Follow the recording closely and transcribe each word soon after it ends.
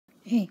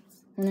Hey,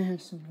 wanna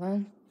have some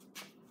fun?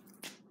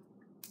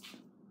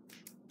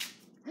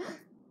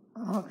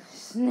 Oh,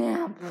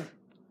 snap!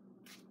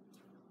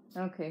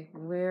 Okay,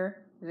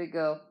 where did it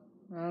go?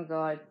 Oh,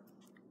 God.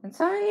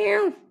 It's on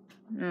you!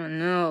 Oh,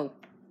 no.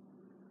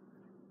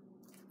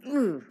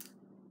 Ooh.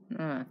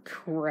 Oh,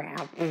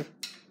 crap.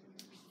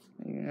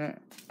 Oh,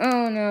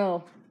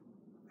 no.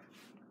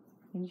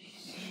 Did you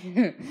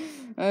see?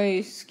 I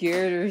was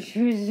scared her.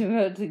 She was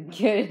about to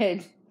get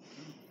it.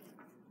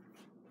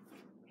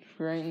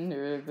 Frightened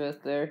her a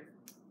bit there.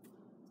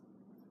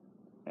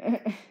 Oh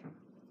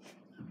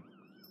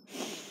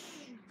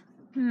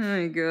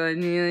my God,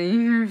 Neil,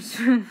 you're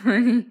so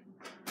funny.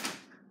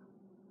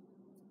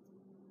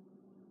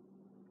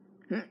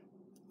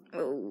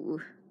 Oh.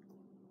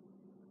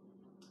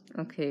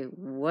 Okay,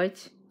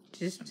 what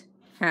just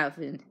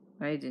happened?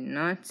 I did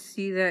not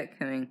see that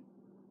coming.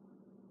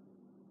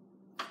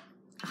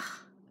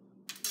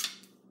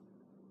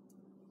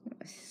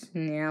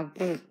 Snap.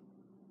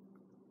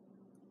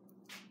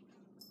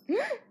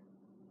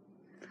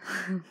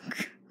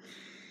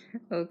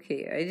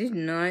 Okay, I did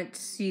not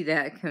see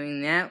that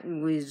coming. That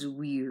was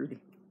weird.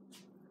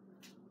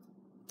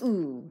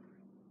 Ooh.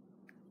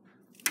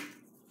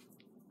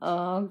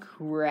 Oh,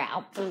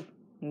 crap.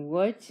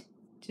 What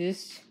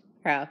just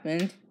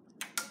happened?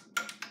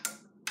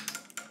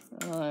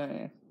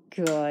 Oh,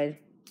 God.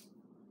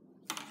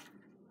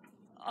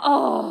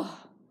 Oh.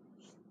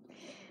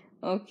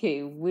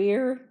 Okay,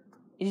 where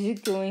is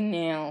it going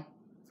now?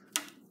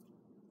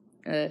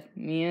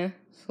 Mia,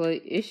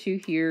 slight issue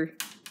here.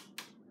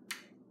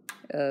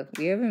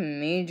 We have a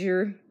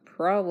major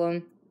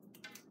problem.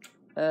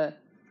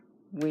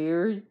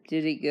 Where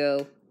did it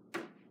go?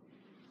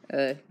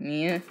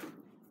 Mia?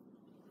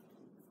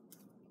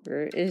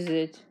 Where is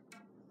it?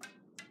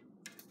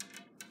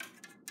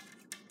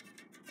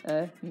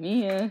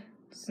 Mia?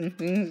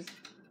 Something's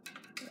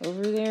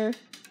over there.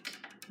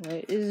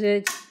 What is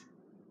it?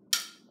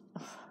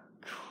 Oh,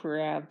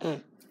 crap.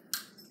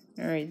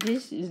 Alright,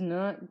 this is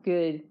not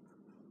good.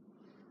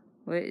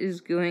 What is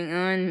going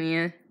on,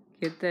 Mia?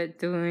 Get that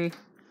toy.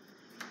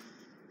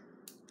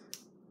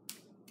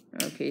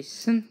 Okay,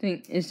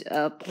 something is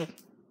up.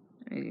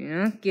 I do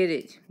not get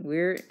it.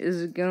 Where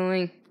is it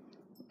going?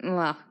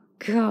 Oh,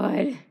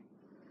 God.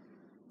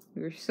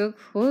 We were so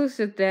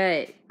close at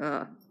that.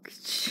 Oh,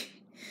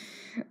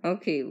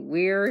 okay,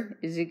 where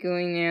is it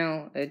going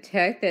now?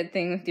 Attack that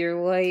thing with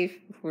your life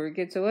before it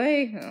gets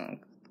away? Oh,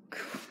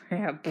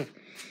 crap.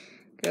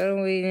 Got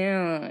away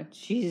now.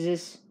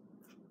 Jesus.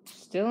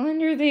 Still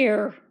under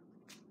there.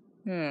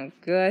 Oh,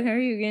 God, how are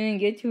you gonna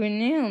get to it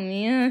now,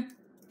 Mia?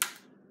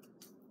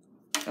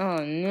 Oh,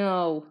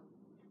 no.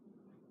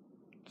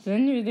 It's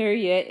under there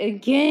yet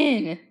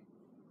again.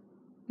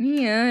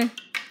 Mia.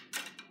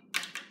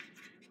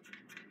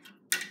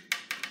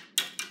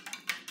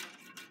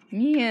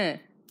 Mia.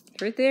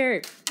 It's right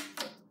there.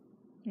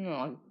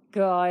 Oh,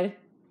 God.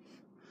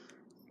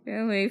 Get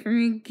away from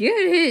me. Get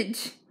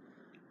it.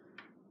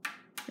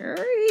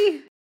 Hurry.